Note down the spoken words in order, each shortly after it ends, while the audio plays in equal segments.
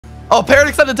Oh, Parrot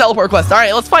accepted teleport request. All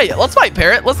right, let's fight. Let's fight,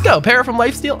 Parrot. Let's go. Parrot from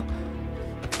Lifesteal.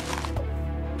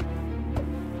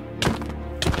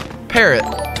 Parrot.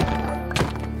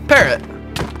 Parrot.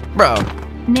 Bro.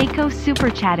 Nako super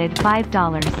chatted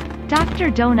 $5.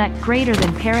 DrDonut greater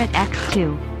than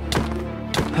ParrotX2.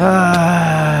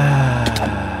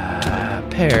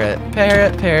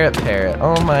 Parrot.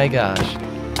 Oh my gosh.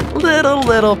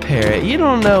 Little Parrot. You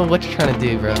don't know what you're trying to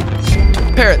do, bro.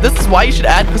 Parrot, this is why you should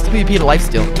add Crystal PvP to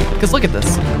Lifesteal. Because look at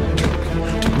this.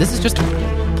 This is just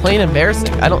plain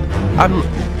embarrassing. I'm...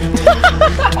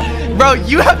 Bro,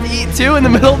 you have to eat too in the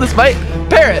middle of this fight?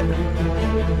 Parrot!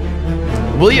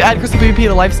 Will you add Crystal PvP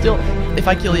to Lifesteal if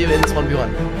I kill you in this 1v1?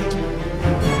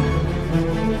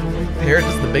 Parrot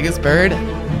is the biggest bird?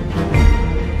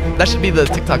 That should be the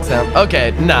TikTok sound.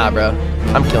 Okay, nah, bro.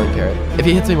 I'm killing Parrot. If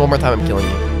he hits me one more time, I'm killing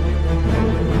you.